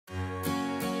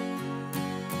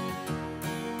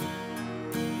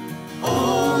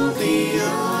All the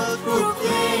earth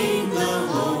proclaim the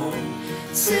Lord,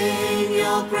 sing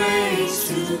your praise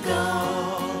to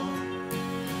God.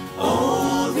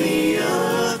 All the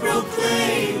earth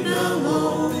proclaim the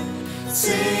Lord,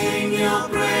 sing your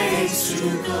praise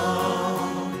to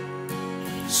God.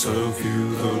 Serve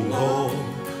you the Lord,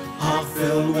 heart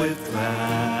filled with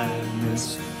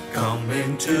gladness, come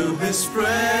into his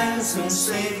presence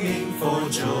singing for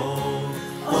joy.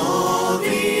 All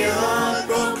the earth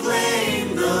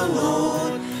proclaim the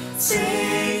Lord,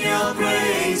 sing your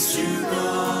praise to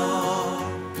God.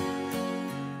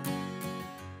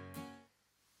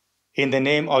 In the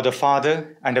name of the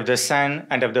Father, and of the Son,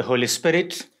 and of the Holy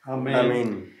Spirit. Amen.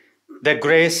 Amen. The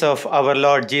grace of our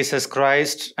Lord Jesus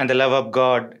Christ, and the love of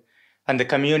God, and the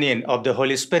communion of the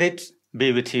Holy Spirit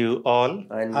be with you all.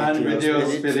 And with your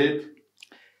spirit.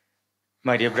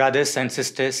 My dear brothers and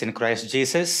sisters in Christ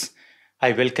Jesus,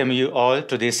 I welcome you all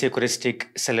to this Eucharistic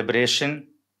celebration.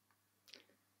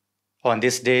 On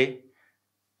this day,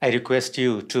 I request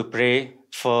you to pray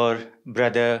for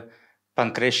Brother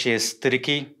Pancratius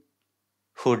Tiriki,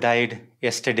 who died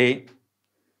yesterday.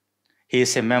 He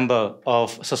is a member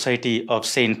of Society of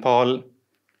St. Paul,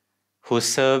 who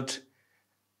served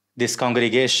this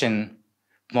congregation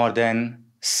more than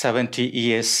 70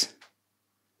 years.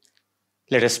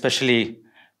 Let us especially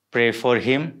pray for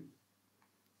him,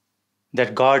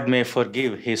 that God may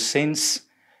forgive his sins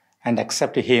and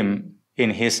accept him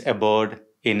in his abode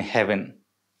in heaven.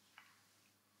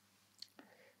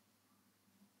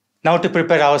 Now, to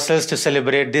prepare ourselves to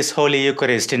celebrate this Holy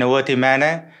Eucharist in a worthy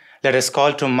manner, let us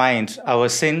call to mind our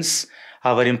sins,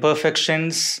 our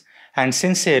imperfections, and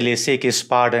sincerely seek his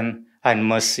pardon and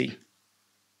mercy.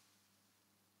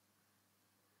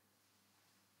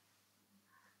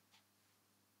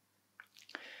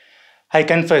 I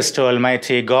confess to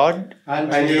Almighty God And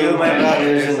to you, my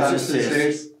brothers and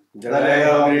sisters, that I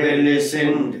have greatly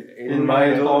sinned in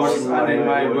my thoughts and in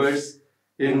my words,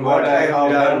 in what I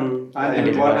have done and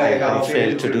in what I have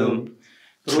failed to do,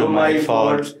 through my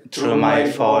fault, through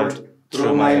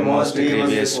my most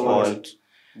grievous fault.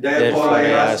 Therefore I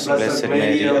ask Blessed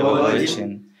Mary, our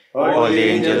Virgin, all the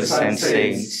angels and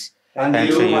saints, and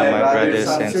you, my brothers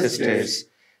and sisters,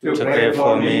 to pray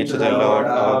for me to the Lord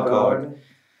our God.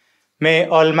 May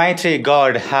Almighty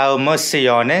God have mercy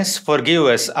on us, forgive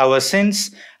us our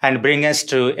sins, and bring us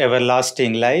to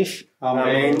everlasting life.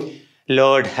 Amen.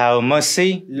 Lord, have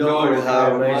mercy. Lord,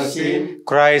 have mercy.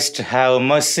 Christ, have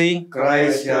mercy.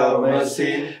 Christ, have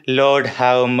mercy. Lord,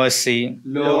 have mercy.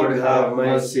 Lord, have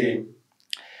mercy.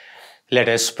 Let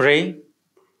us pray.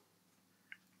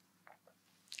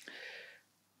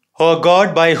 O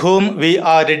God, by whom we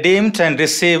are redeemed and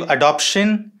receive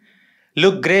adoption,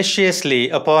 look graciously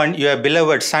upon your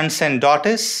beloved sons and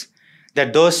daughters,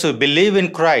 that those who believe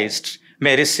in Christ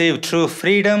may receive true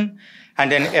freedom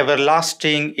and an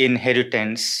everlasting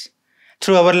inheritance.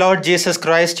 Through our Lord Jesus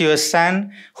Christ, your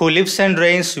Son, who lives and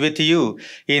reigns with you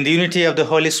in the unity of the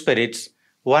Holy Spirit,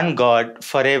 one God,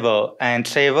 forever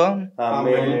and ever.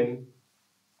 Amen.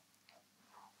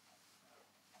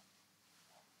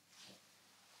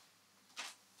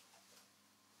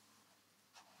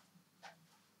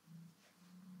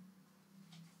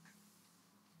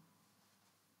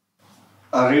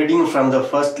 A reading from the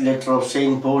first letter of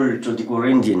St. Paul to the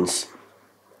Corinthians.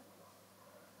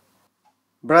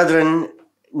 Brethren,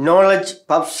 knowledge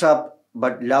puffs up,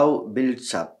 but love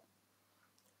builds up.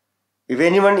 If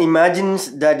anyone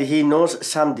imagines that he knows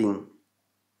something,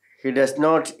 he does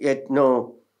not yet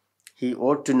know he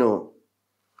ought to know.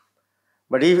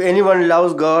 But if anyone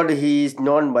loves God, he is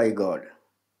known by God.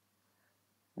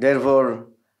 Therefore,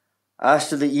 as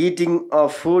to the eating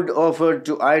of food offered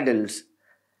to idols,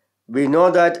 we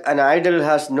know that an idol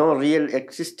has no real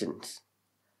existence,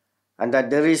 and that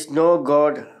there is no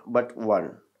God but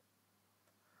one.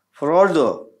 For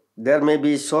although there may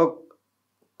be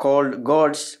so-called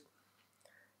gods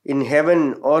in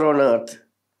heaven or on earth,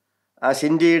 as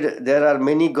indeed there are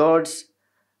many gods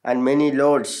and many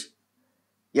lords,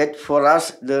 yet for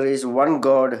us there is one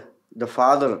God, the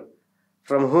Father,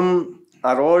 from whom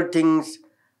are all things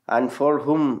and for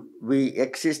whom we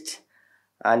exist,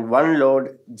 and one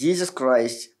Lord, Jesus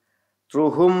Christ,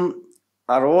 through whom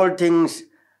are all things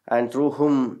and through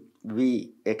whom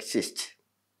we exist.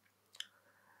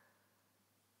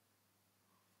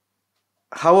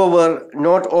 However,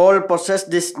 not all possess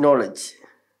this knowledge,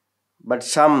 but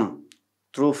some,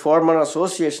 through former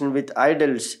association with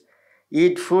idols,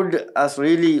 eat food as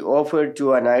really offered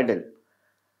to an idol,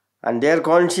 and their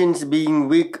conscience being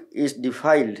weak is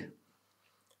defiled.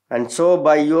 And so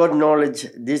by your knowledge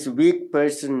this weak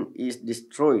person is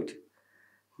destroyed,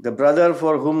 the brother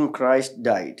for whom Christ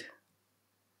died.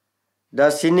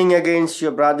 Thus, sinning against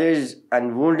your brothers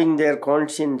and wounding their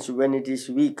conscience when it is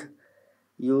weak,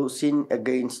 you sin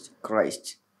against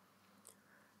Christ.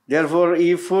 Therefore,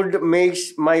 if food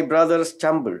makes my brother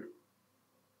stumble,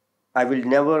 I will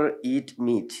never eat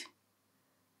meat,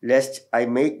 lest I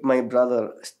make my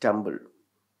brother stumble.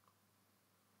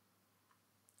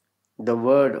 The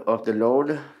word of the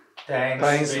Lord.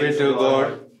 Thanks be to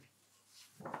God.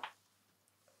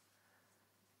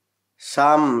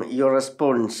 Psalm, your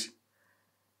response.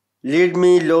 Lead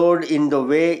me, Lord, in the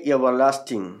way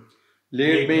everlasting.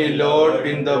 Lead me, Lord,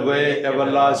 in the way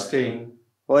everlasting.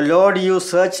 O Lord, you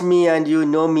search me and you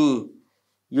know me.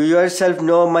 You yourself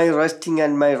know my resting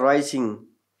and my rising.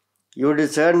 You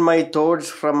discern my thoughts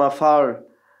from afar.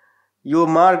 You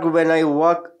mark when I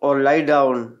walk or lie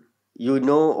down. You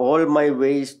know all my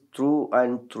ways through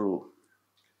and through.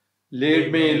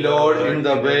 Lead me, Lord, in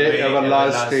the way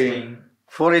everlasting.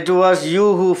 For it was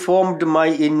you who formed my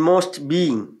inmost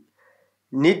being,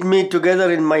 knit me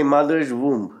together in my mother's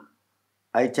womb.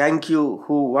 I thank you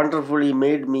who wonderfully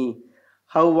made me.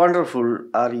 How wonderful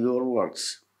are your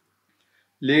works.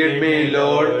 Lead me,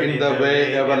 Lord, in the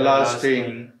way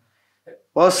everlasting.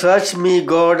 O search me,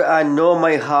 God, and know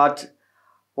my heart.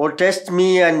 O test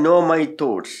me and know my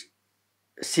thoughts.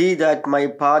 See that my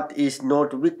path is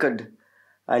not wicked,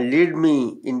 and lead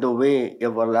me in the way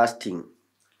everlasting.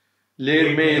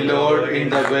 Lead me, Lord, in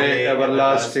the way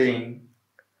everlasting.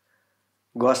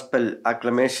 Gospel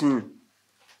acclamation.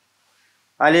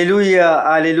 Alleluia,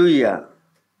 alleluia.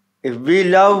 If we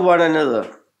love one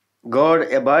another,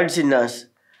 God abides in us,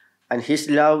 and His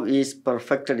love is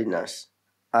perfected in us.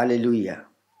 Alleluia.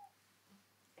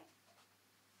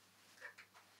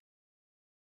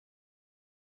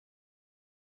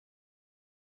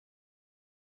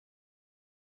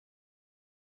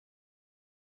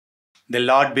 The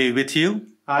Lord be with you.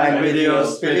 And with your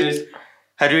spirit.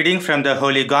 A reading from the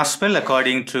Holy Gospel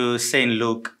according to St.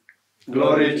 Luke.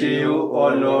 Glory to you, O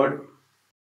Lord.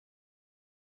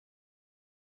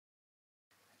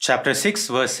 Chapter 6,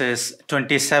 verses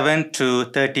 27 to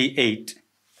 38.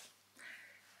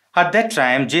 At that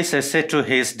time, Jesus said to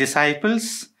his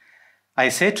disciples, I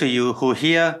say to you who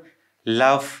hear,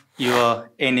 love your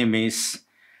enemies.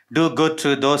 Do good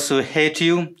to those who hate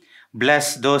you.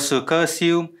 Bless those who curse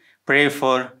you. Pray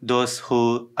for those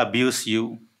who abuse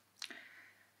you.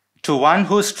 To one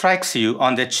who strikes you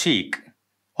on the cheek,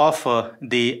 offer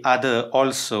the other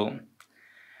also.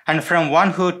 And from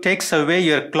one who takes away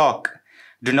your cloak,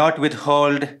 do not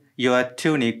withhold your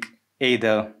tunic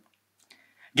either.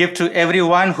 Give to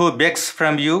everyone who begs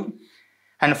from you,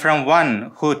 and from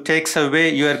one who takes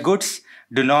away your goods,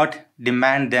 do not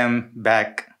demand them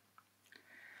back.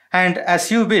 And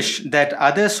as you wish that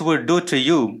others would do to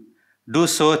you, do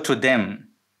so to them.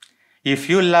 If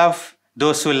you love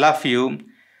those who love you,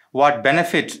 what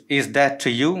benefit is that to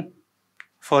you?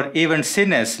 For even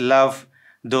sinners love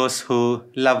those who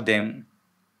love them.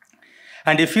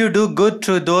 And if you do good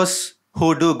to those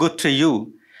who do good to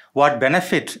you, what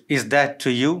benefit is that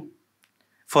to you?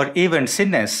 For even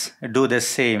sinners do the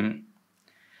same.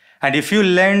 And if you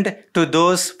lend to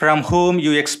those from whom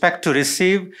you expect to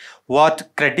receive,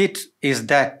 what credit is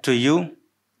that to you?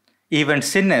 Even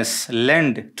sinners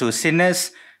lend to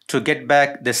sinners to get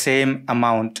back the same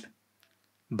amount.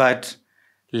 But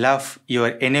love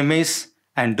your enemies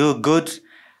and do good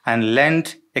and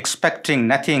lend, expecting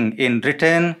nothing in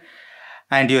return,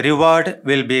 and your reward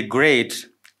will be great,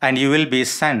 and you will be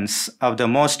sons of the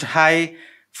Most High,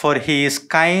 for He is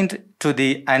kind to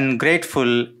the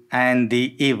ungrateful and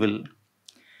the evil.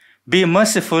 Be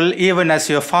merciful even as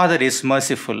your Father is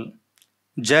merciful.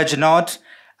 Judge not,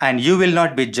 and you will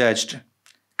not be judged.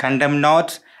 Condemn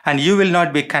not, and you will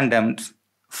not be condemned.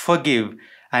 Forgive,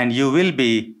 and you will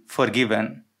be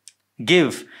forgiven.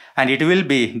 Give, and it will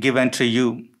be given to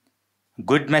you.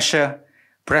 Good measure,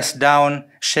 pressed down,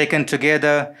 shaken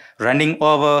together, running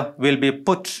over, will be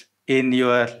put in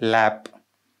your lap.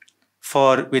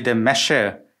 For with the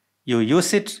measure you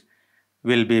use it,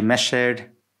 will be measured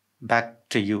back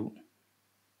to you.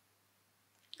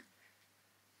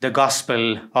 The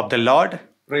Gospel of the Lord.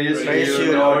 Praise to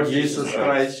you, Lord Jesus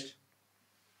Christ.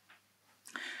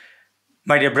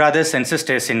 My dear brothers and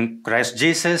sisters in Christ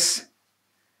Jesus,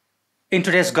 in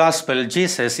today's Gospel,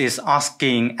 Jesus is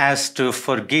asking us to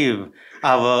forgive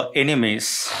our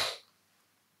enemies.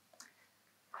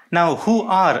 Now, who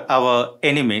are our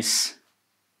enemies?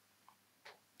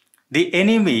 The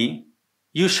enemy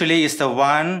usually is the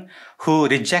one who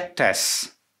rejects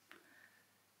us.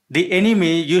 The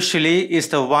enemy usually is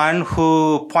the one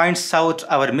who points out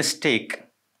our mistake.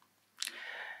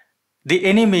 The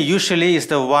enemy usually is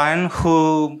the one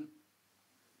who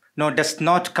does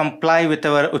not comply with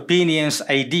our opinions,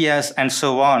 ideas, and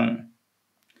so on.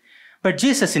 But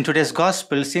Jesus in today's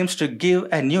gospel seems to give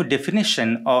a new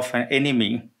definition of an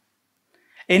enemy.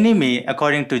 Enemy,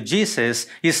 according to Jesus,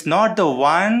 is not the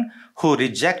one who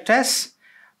rejects us,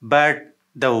 but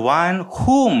the one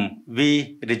whom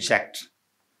we reject.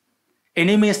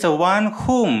 Enemy is the one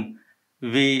whom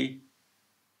we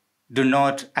do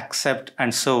not accept,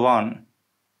 and so on.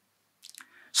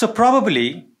 So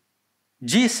probably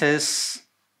Jesus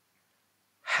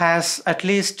has at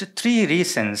least 3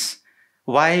 reasons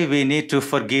why we need to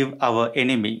forgive our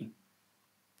enemy.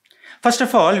 First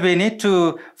of all, we need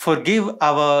to forgive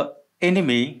our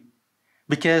enemy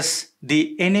because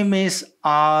the enemies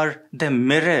are the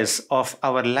mirrors of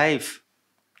our life.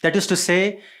 That is to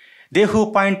say, they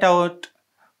who point out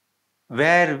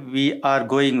where we are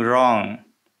going wrong,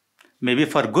 maybe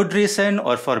for good reason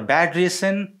or for bad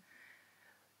reason.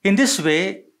 In this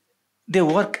way, they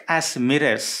work as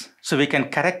mirrors, so we can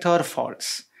correct our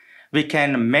faults, we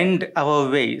can mend our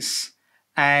ways,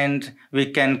 and we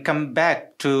can come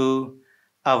back to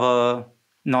our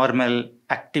normal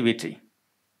activity.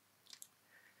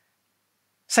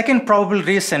 Second probable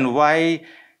reason why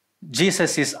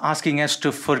Jesus is asking us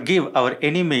to forgive our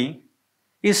enemy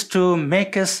is to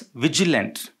make us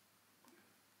vigilant.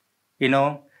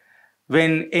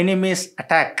 When enemies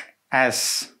attack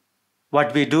us,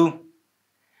 what we do?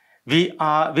 We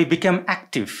become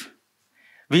active.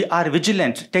 We are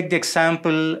vigilant. Take the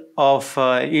example of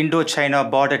Indo-China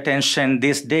border tension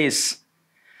these days.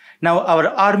 Now our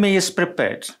army is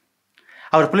prepared.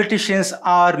 Our politicians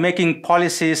are making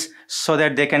policies so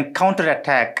that they can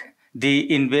counterattack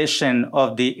the invasion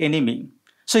of the enemy.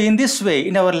 So in this way,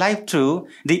 in our life too,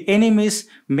 the enemies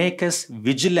make us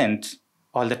vigilant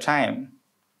all the time.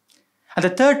 And the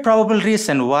third probable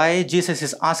reason why Jesus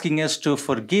is asking us to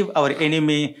forgive our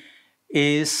enemy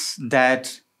is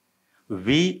that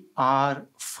we are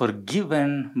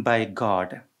forgiven by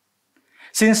God.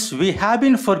 Since we have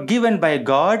been forgiven by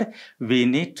God, we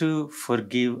need to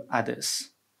forgive others.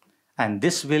 And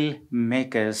this will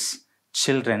make us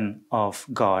children of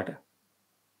God.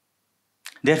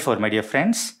 Therefore, my dear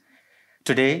friends,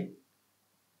 today,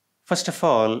 first of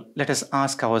all, let us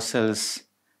ask ourselves,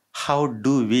 how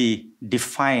do we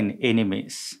define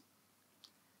enemies?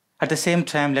 At the same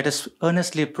time, let us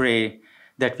earnestly pray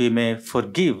that we may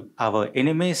forgive our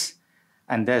enemies,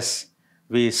 and thus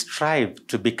we strive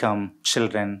to become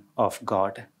children of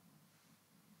God.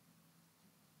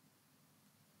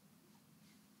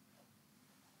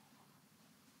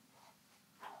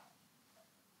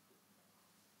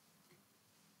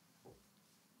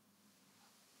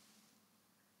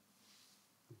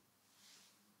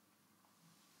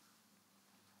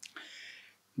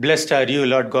 Blessed are you,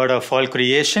 Lord God of all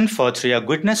creation, for through your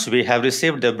goodness we have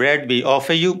received the bread we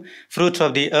offer you, fruit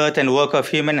of the earth and work of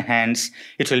human hands.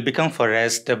 It will become for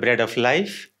us the bread of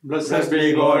life. Blessed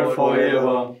be God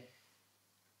forever.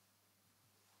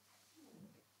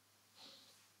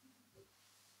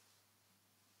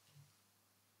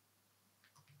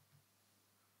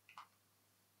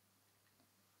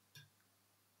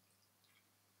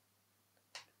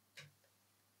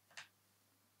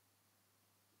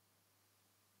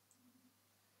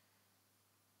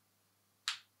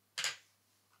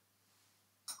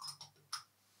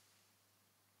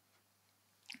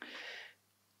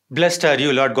 Blessed are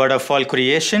you, Lord God of all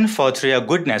creation, for through your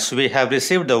goodness we have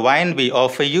received the wine we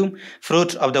offer you,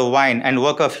 fruit of the vine and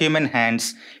work of human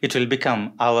hands. It will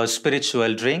become our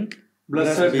spiritual drink.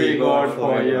 Blessed be God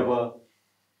forever.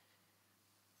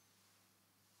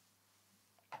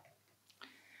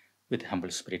 With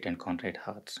humble spirit and contrite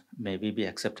hearts, may we be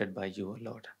accepted by you, O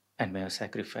Lord, and may our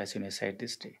sacrifice in your sight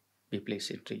this day be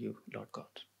pleasing to you, Lord God.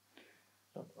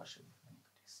 Lord, wash me from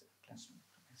iniquities, cleanse me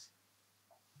from my sin.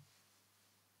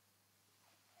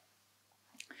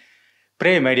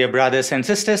 Pray, my dear brothers and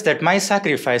sisters, that my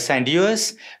sacrifice and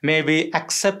yours may be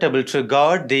acceptable to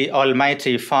God, the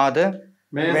Almighty Father.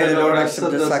 May the Lord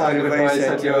accept the sacrifice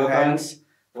at your hands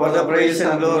for the praise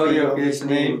and glory of his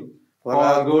name, for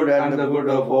our good and the good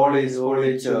of all his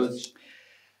holy church.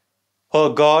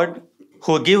 O God,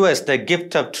 who give us the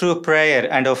gift of true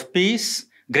prayer and of peace,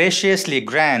 graciously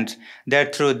grant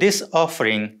that through this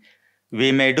offering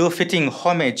we may do fitting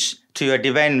homage to your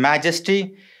divine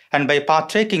majesty, and by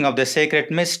partaking of the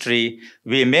sacred mystery,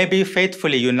 we may be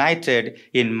faithfully united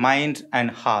in mind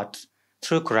and heart.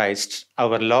 Through Christ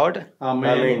our Lord.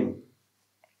 Amen.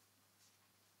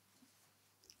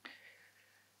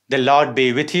 The Lord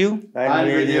be with you. And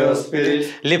with your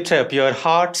spirit, Lift up your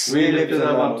hearts. we lift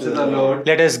them up to the Lord.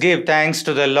 Let us give thanks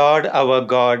to the Lord our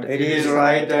God. It is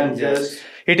right and just,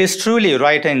 It is truly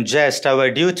right and just, our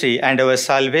duty and our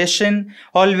salvation,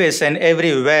 always and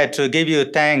everywhere to give you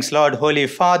thanks, Lord, Holy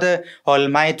Father,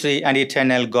 Almighty and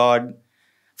Eternal God.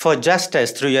 For just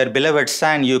as through your beloved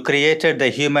Son you created the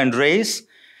human race,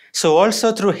 so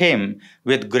also through him,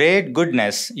 with great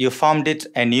goodness, you formed it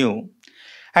anew.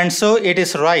 And so it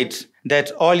is right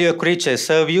that all your creatures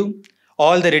serve you,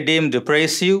 all the redeemed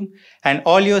praise you, and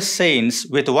all your saints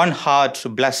with one heart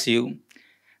bless you.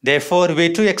 Therefore,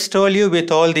 we too extol you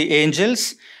with all the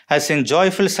angels, as in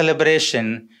joyful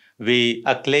celebration we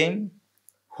acclaim,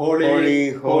 Holy,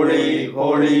 holy,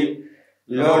 holy,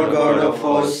 Lord God of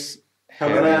hosts,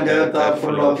 heaven and earth are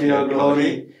full of your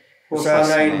glory.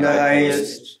 Hosanna in the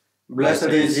highest. Blessed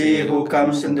is he who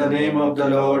comes in the name of the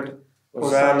Lord.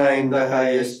 Hosanna in the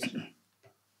highest.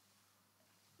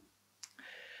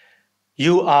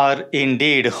 You are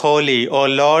indeed holy, O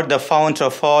Lord, the fount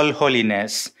of all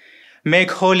holiness.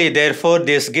 Make holy, therefore,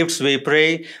 these gifts, we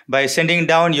pray, by sending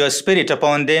down your Spirit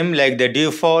upon them like the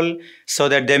dewfall, so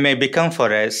that they may become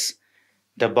for us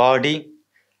the body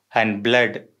and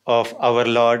blood of our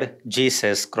Lord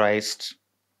Jesus Christ.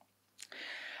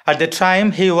 At the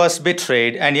time he was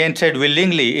betrayed and entered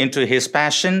willingly into his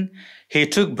passion, he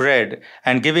took bread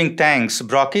and, giving thanks,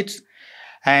 broke it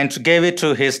and gave it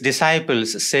to his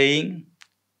disciples, saying,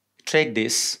 "Take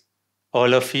this,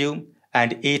 all of you,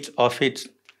 and eat of it,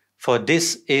 for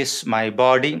this is my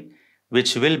body,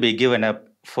 which will be given up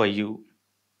for you."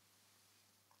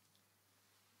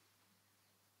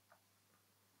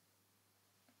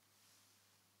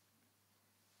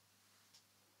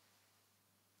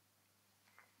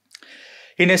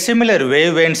 In a similar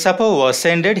way, when supper was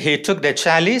ended, he took the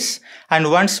chalice,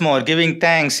 and once more giving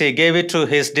thanks, he gave it to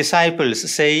his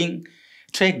disciples, saying,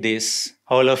 "Take this,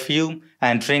 all of you,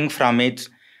 and drink from it,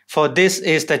 for this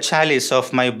is the chalice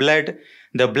of my blood,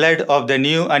 the blood of the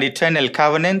new and eternal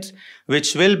covenant,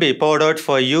 which will be poured out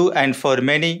for you and for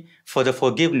many for the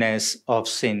forgiveness of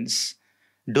sins.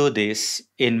 Do this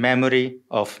in memory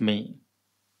of me."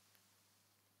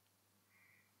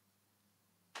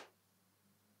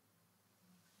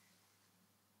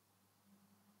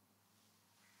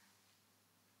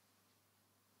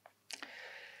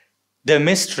 The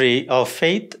mystery of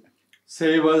faith.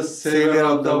 Save us, Savior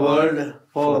of the world,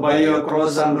 for by your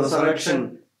cross and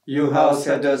resurrection you have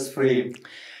set us free.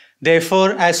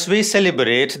 Therefore, as we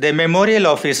celebrate the memorial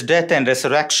of his death and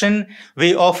resurrection,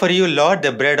 we offer you, Lord,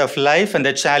 the bread of life and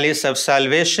the chalice of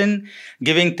salvation,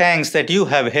 giving thanks that you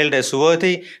have held us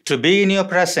worthy to be in your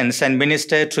presence and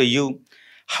minister to you.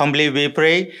 Humbly we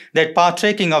pray that,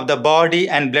 partaking of the body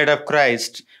and blood of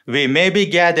Christ, we may be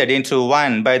gathered into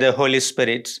one by the Holy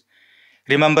Spirit.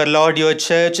 Remember, Lord, your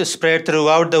church spread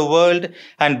throughout the world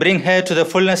and bring her to the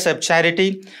fullness of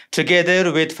charity,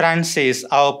 together with Francis,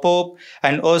 our Pope,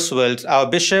 and Oswald, our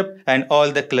Bishop, and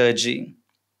all the clergy.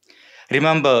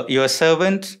 Remember your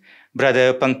servant,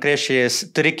 Brother Pancratius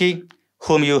Turiki,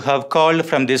 whom you have called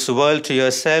from this world to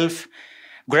yourself.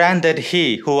 Grant that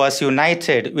he who was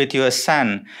united with your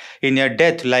Son in your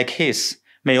death like his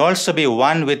may also be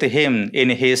one with him in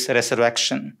his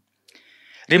resurrection.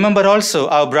 Remember also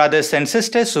our brothers and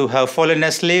sisters who have fallen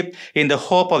asleep in the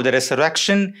hope of the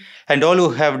resurrection, and all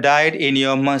who have died in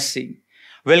your mercy.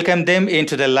 Welcome them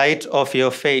into the light of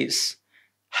your face.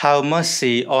 Have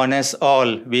mercy on us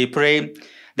all, we pray,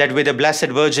 that with the Blessed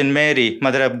Virgin Mary,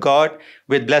 Mother of God,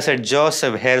 with Blessed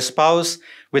Joseph, her spouse,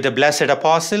 with the blessed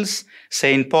apostles,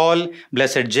 Saint Paul,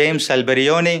 Blessed James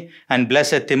Alberione, and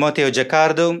Blessed Timoteo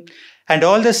Jacardo, and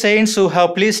all the saints who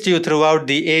have pleased you throughout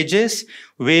the ages,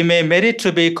 we may merit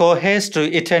to be co-heirs to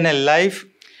eternal life,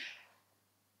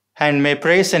 and may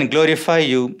praise and glorify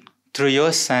you through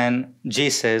your Son,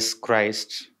 Jesus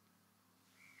Christ.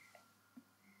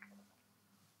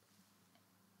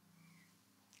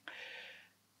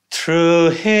 Through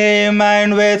him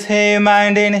and with him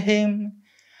and in him,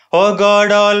 O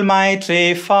God,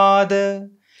 Almighty Father,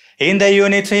 in the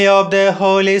unity of the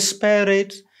Holy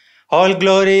Spirit, all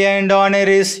glory and honor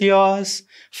is yours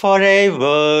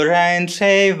forever and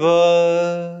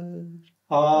ever.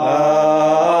 Amen.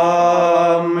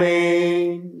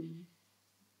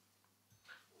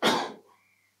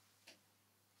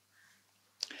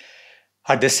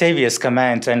 At the Saviour's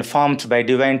command and formed by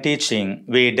divine teaching,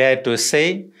 we dare to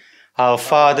say, Our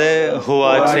Father, who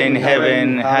art in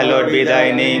heaven, hallowed be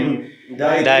thy name.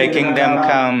 Thy kingdom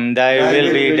come, thy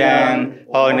will be done,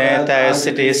 on earth as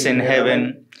it is in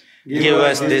heaven. Give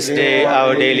us this day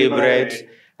our daily bread,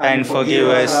 and forgive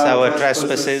us our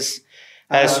trespasses,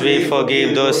 as we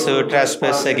forgive those who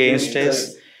trespass against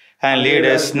us. And lead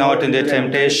us not into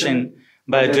temptation,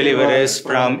 but deliver us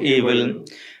from evil.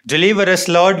 Deliver us,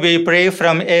 Lord, we pray,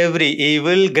 from every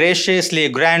evil. Graciously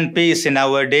grant peace in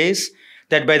our days,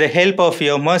 that by the help of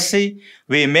your mercy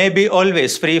we may be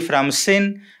always free from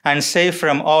sin and safe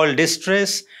from all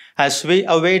distress, as we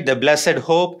await the blessed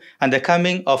hope and the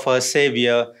coming of our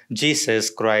Savior, Jesus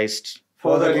Christ.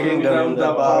 For the kingdom,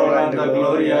 the power, and the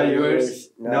glory are yours,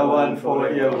 now and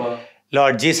forever.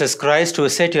 Lord Jesus Christ, who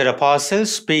said to your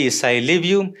apostles, "Peace I leave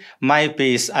you, my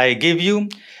peace I give you,"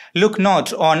 look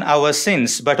not on our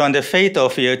sins, but on the faith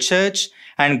of your church,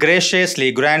 and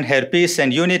graciously grant her peace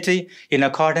and unity in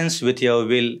accordance with your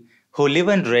will, who live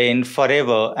and reign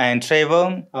forever and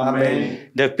ever.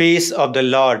 Amen. The peace of the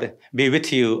Lord be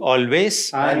with you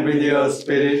always. And with your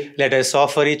spirit. Let us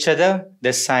offer each other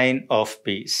the sign of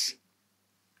peace.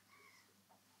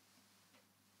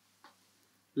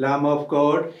 Lamb of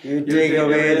God, you take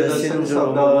away the sins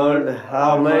of the world,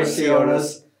 have mercy on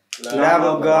us. Lamb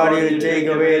of God, you take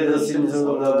away the sins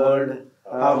of the world,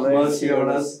 have mercy on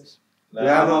us.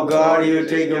 Lamb of God, you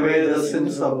take away the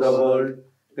sins of the world,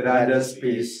 grant us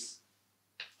peace.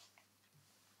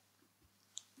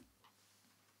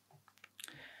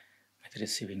 May the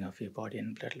receiving of your body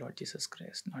and blood, Lord Jesus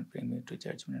Christ, not bring me to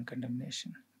judgment and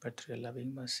condemnation, but through your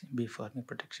loving mercy, be for me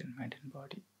protection, mind and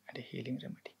body, and a healing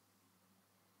remedy.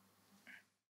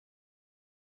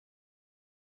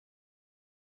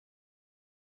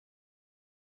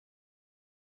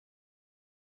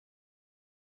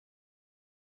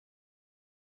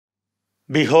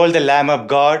 Behold the Lamb of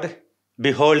God,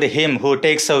 behold him who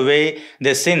takes away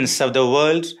the sins of the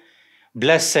world.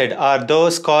 Blessed are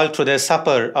those called to the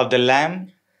supper of the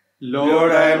Lamb.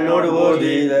 Lord, I am not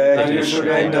worthy that you should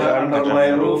enter under my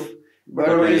roof, but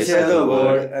only say the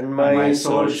word, and my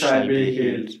soul shall be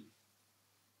healed.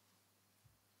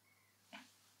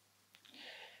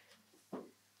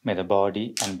 May the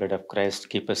body and blood of Christ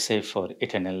keep us safe for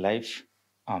eternal life.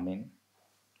 Amen.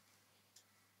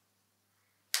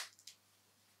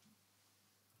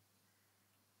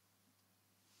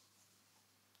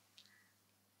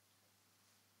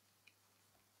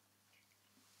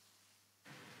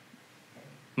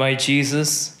 My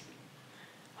Jesus,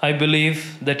 I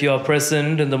believe that you are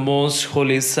present in the most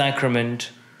holy sacrament.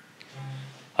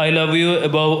 I love you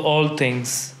above all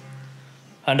things,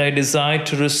 and I desire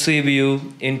to receive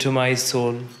you into my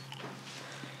soul.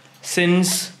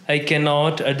 Since I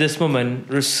cannot at this moment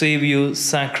receive you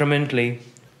sacramentally,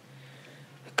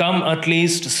 come at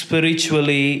least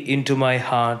spiritually into my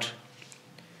heart.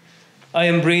 I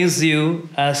embrace you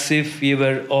as if you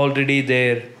were already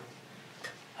there,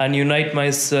 and unite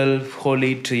myself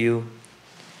wholly to you.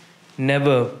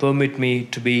 Never permit me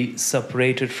to be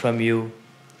separated from you.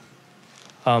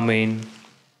 Amen.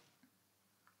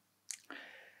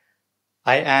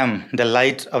 I am the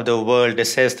light of the world,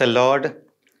 says the Lord.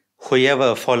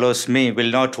 Whoever follows me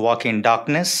will not walk in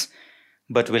darkness,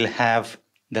 but will have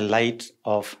the light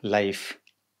of life.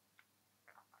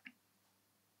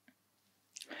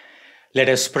 Let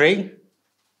us pray.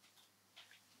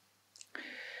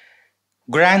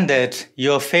 Grant that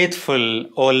your faithful,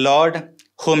 O Lord,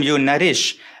 whom you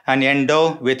nourish and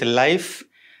endow with life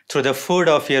through the food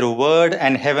of your word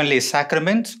and heavenly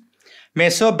sacrament, may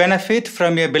so benefit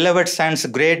from your beloved Son's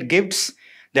great gifts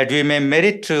that we may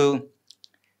merit to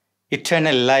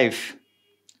eternal life,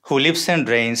 who lives and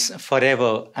reigns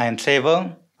forever and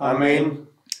ever. Amen.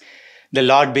 The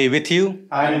Lord be with you.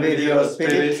 And with your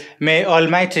spirit. May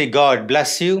Almighty God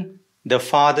bless you, the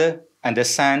Father and the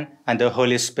Son and the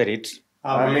Holy Spirit.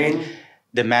 Amen.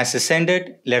 The Mass is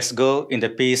ended. Let's go in the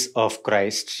peace of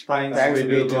Christ. Thanks be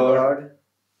to God.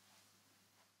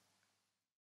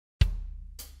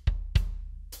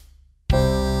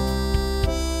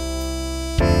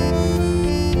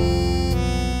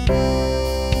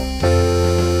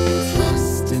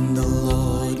 Trust in the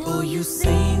Lord, O you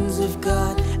saints of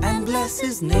God, and bless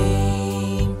his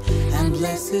name, and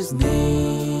bless his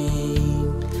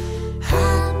name.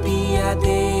 Happy are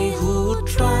they who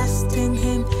trust in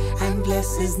him, and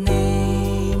bless his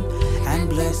name, and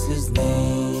bless his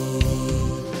name.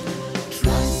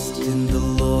 Trust in the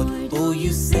Lord, O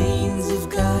you saints of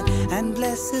God, and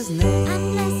bless his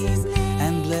name,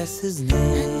 and bless his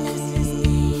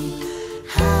name.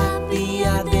 Happy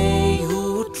are they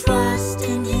who trust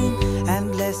in him,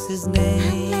 and bless his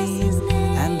name,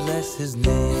 and bless his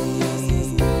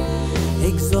name.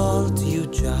 Exalt you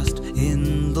just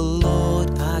in the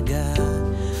Lord our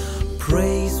God.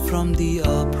 Praise from the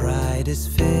upright is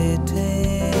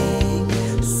fitting.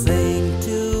 Sing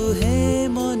to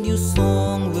him a new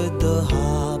song with the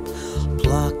harp.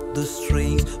 Pluck the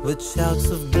strings with shouts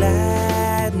of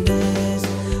gladness.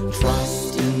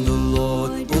 Trust in the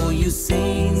Lord, O you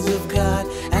saints of God,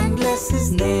 and bless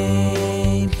his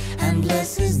name,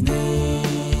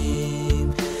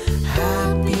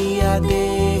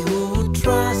 Ade.